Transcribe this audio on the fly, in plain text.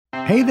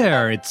Hey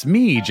there, it's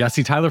me,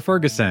 Jesse Tyler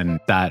Ferguson,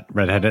 that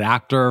redheaded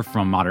actor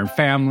from Modern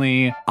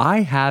Family.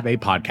 I have a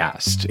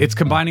podcast. It's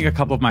combining a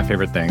couple of my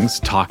favorite things,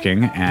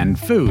 talking and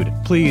food.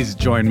 Please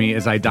join me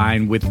as I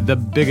dine with the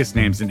biggest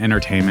names in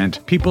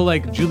entertainment. People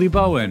like Julie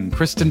Bowen,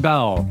 Kristen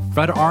Bell,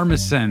 Fred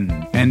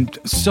Armisen, and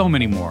so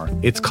many more.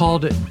 It's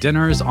called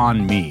Dinners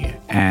on Me,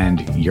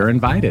 and you're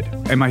invited.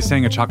 Am I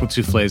saying a chocolate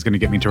souffle is going to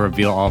get me to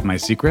reveal all of my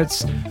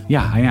secrets?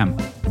 Yeah, I am.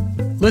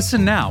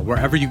 Listen now,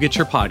 wherever you get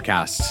your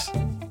podcasts.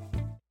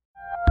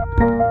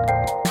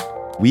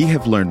 We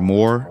have learned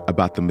more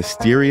about the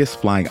mysterious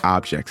flying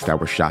objects that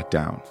were shot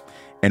down.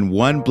 And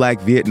one Black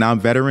Vietnam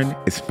veteran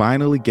is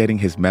finally getting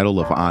his Medal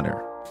of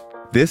Honor.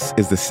 This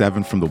is The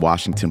 7 from The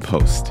Washington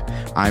Post.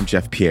 I'm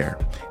Jeff Pierre.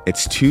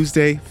 It's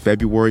Tuesday,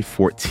 February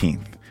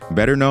 14th,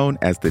 better known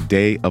as the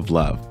Day of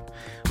Love.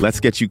 Let's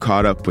get you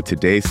caught up with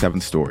today's 7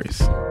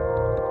 stories.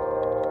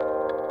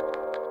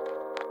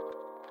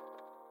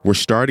 We're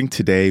starting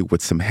today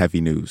with some heavy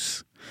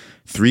news.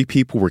 3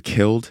 people were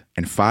killed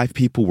and 5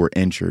 people were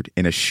injured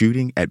in a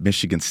shooting at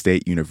Michigan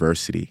State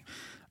University.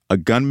 A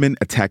gunman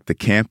attacked the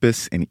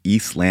campus in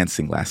East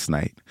Lansing last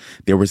night.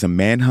 There was a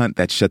manhunt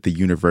that shut the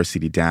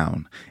university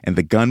down, and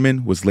the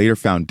gunman was later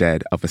found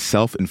dead of a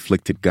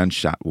self-inflicted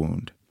gunshot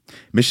wound.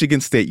 Michigan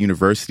State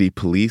University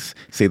police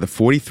say the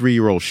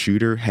 43-year-old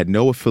shooter had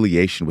no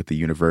affiliation with the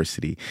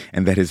university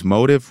and that his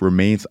motive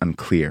remains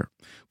unclear.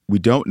 We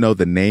don't know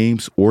the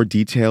names or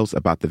details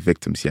about the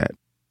victims yet.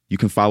 You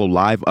can follow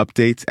live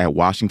updates at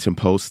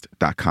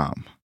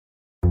WashingtonPost.com.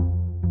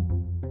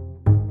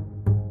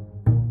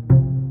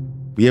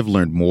 We have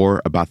learned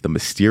more about the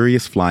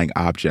mysterious flying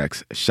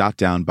objects shot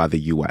down by the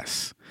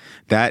U.S.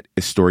 That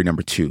is story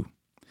number 2.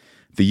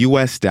 The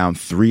U.S. downed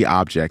 3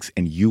 objects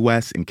in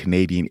U.S. and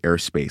Canadian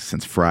airspace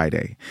since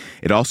Friday.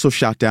 It also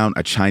shot down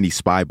a Chinese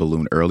spy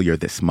balloon earlier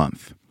this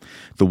month.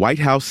 The White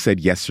House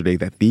said yesterday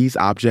that these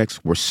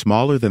objects were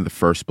smaller than the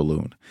first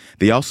balloon.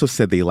 They also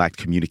said they lacked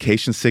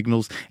communication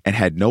signals and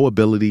had no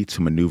ability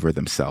to maneuver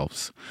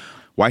themselves.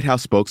 White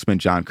House spokesman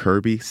John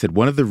Kirby said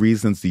one of the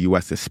reasons the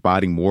U.S. is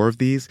spotting more of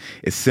these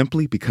is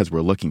simply because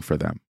we're looking for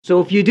them. So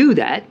if you do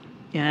that,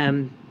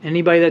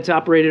 anybody that's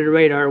operated a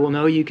radar will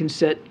know you can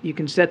set the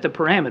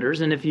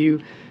parameters. And if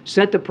you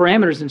set the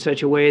parameters in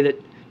such a way that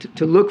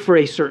to look for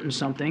a certain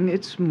something,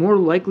 it's more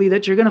likely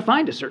that you're going to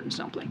find a certain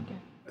something.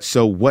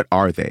 So what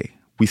are they?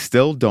 We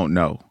still don't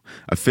know.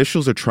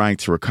 Officials are trying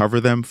to recover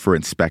them for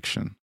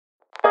inspection.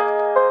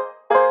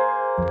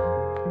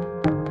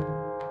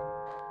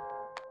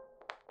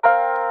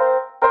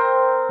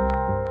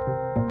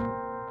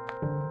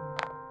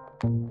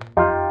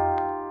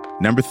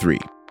 Number 3,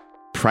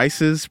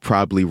 prices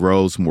probably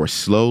rose more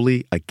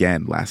slowly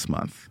again last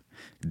month.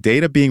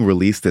 Data being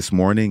released this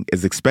morning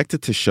is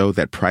expected to show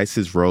that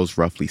prices rose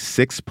roughly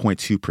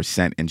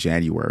 6.2% in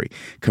January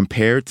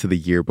compared to the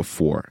year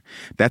before.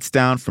 That's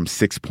down from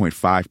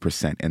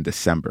 6.5% in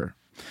December.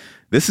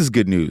 This is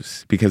good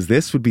news because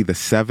this would be the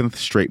 7th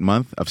straight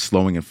month of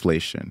slowing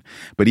inflation.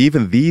 But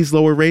even these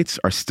lower rates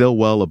are still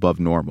well above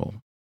normal.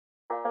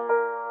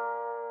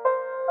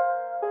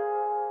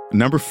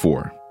 Number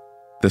 4,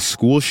 the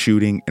school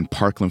shooting in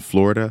Parkland,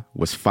 Florida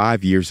was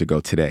 5 years ago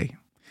today.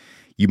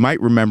 You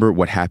might remember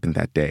what happened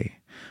that day.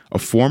 A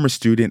former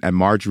student at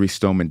Marjory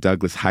Stoneman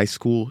Douglas High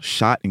School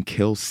shot and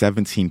killed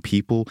 17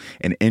 people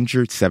and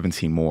injured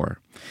 17 more.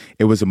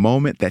 It was a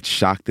moment that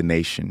shocked the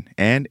nation,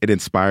 and it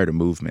inspired a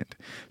movement.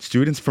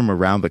 Students from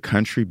around the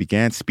country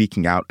began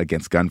speaking out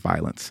against gun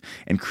violence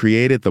and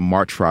created the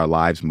March for Our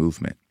Lives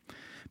movement.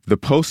 The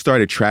Post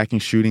started tracking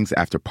shootings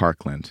after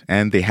Parkland,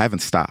 and they haven't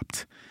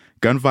stopped.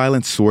 Gun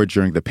violence soared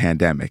during the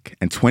pandemic,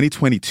 and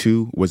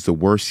 2022 was the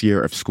worst year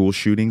of school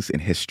shootings in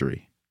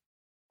history.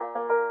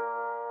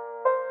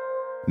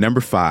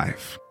 Number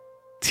 5,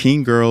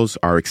 teen girls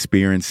are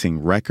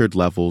experiencing record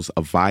levels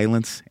of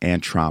violence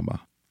and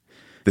trauma.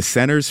 The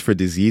Centers for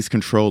Disease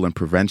Control and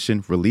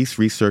Prevention released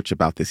research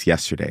about this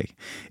yesterday.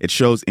 It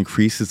shows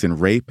increases in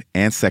rape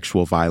and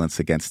sexual violence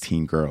against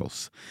teen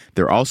girls.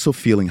 They're also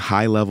feeling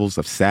high levels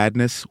of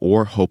sadness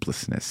or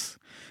hopelessness.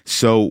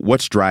 So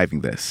what's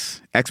driving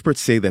this? Experts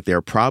say that there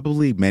are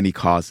probably many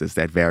causes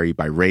that vary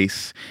by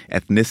race,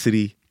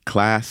 ethnicity,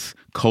 class,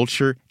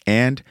 culture,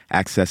 and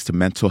access to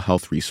mental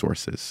health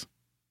resources.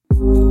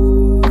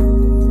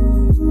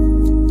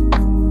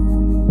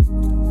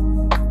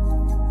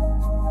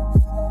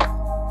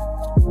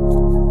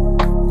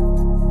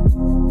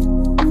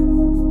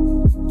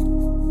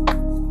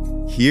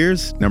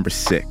 Here's number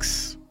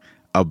 6.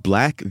 A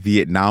Black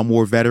Vietnam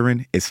War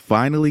veteran is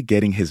finally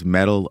getting his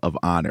Medal of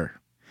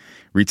Honor.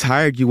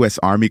 Retired U.S.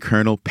 Army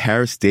Colonel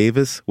Paris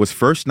Davis was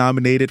first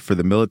nominated for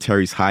the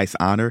military's highest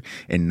honor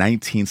in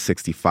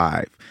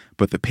 1965,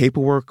 but the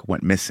paperwork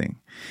went missing.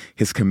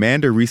 His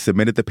commander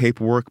resubmitted the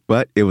paperwork,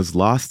 but it was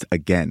lost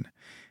again.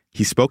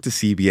 He spoke to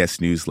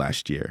CBS News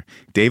last year.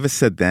 Davis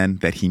said then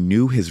that he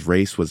knew his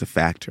race was a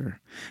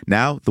factor.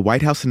 Now, the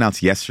White House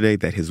announced yesterday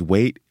that his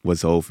wait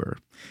was over.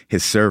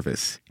 His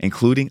service,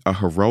 including a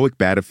heroic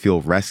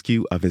battlefield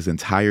rescue of his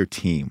entire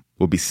team,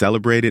 will be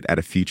celebrated at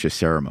a future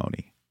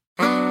ceremony.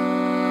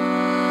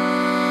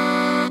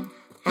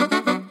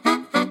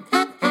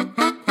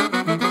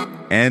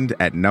 end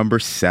at number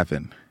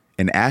 7.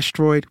 An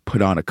asteroid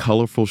put on a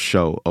colorful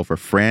show over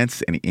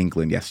France and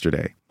England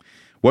yesterday.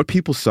 What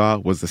people saw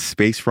was the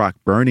space rock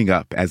burning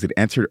up as it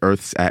entered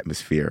Earth's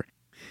atmosphere.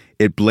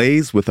 It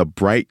blazed with a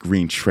bright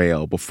green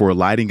trail before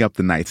lighting up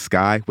the night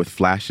sky with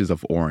flashes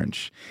of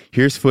orange.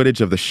 Here's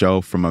footage of the show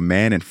from a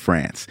man in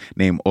France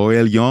named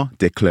Aurélien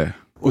Decleux.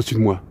 Au-dessus de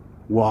moi.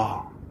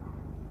 Waouh!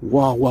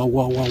 Waouh, waouh,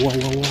 waouh, waouh, waouh,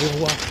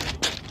 waouh, waouh!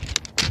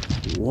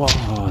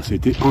 Waouh,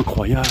 c'était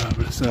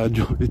incroyable. Ça a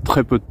duré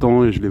très peu de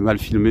temps et je l'ai mal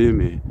filmé,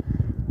 mais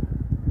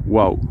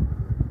waouh.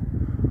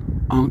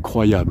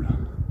 Incroyable.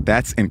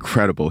 That's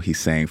incredible, he's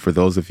saying, for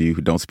those of you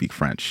who don't speak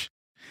French.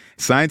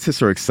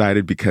 Scientists are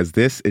excited because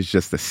this is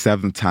just the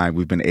 7th time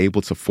we've been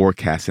able to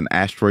forecast an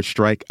asteroid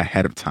strike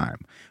ahead of time,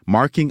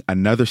 marking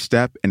another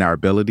step in our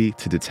ability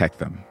to detect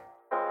them.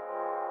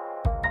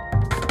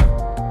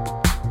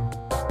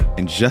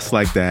 And just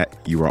like that,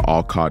 you are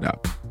all caught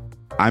up.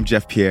 I'm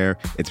Jeff Pierre.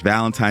 It's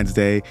Valentine's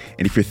Day.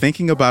 And if you're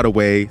thinking about a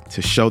way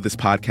to show this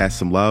podcast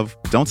some love,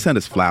 don't send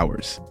us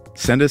flowers.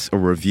 Send us a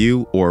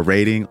review or a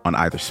rating on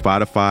either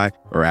Spotify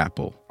or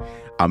Apple.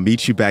 I'll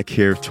meet you back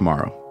here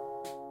tomorrow.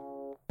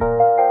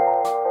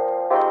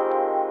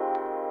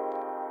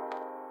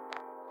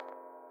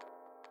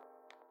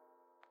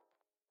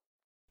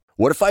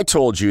 What if I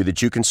told you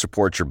that you can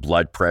support your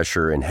blood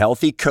pressure and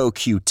healthy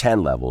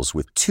CoQ10 levels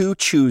with 2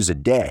 chews a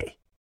day?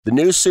 The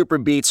new Super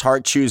Beats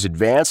Heart Chews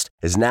Advanced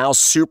is now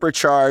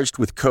supercharged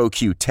with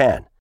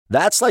CoQ10.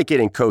 That's like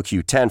getting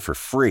CoQ10 for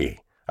free.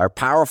 Our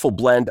powerful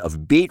blend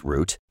of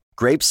beetroot,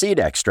 grapeseed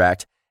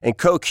extract, and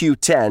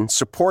CoQ10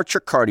 supports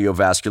your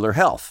cardiovascular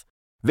health.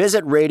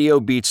 Visit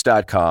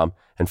radiobeats.com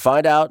and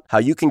find out how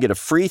you can get a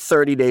free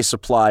 30-day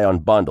supply on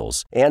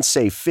bundles and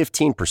save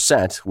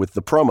 15% with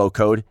the promo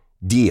code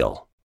DEAL.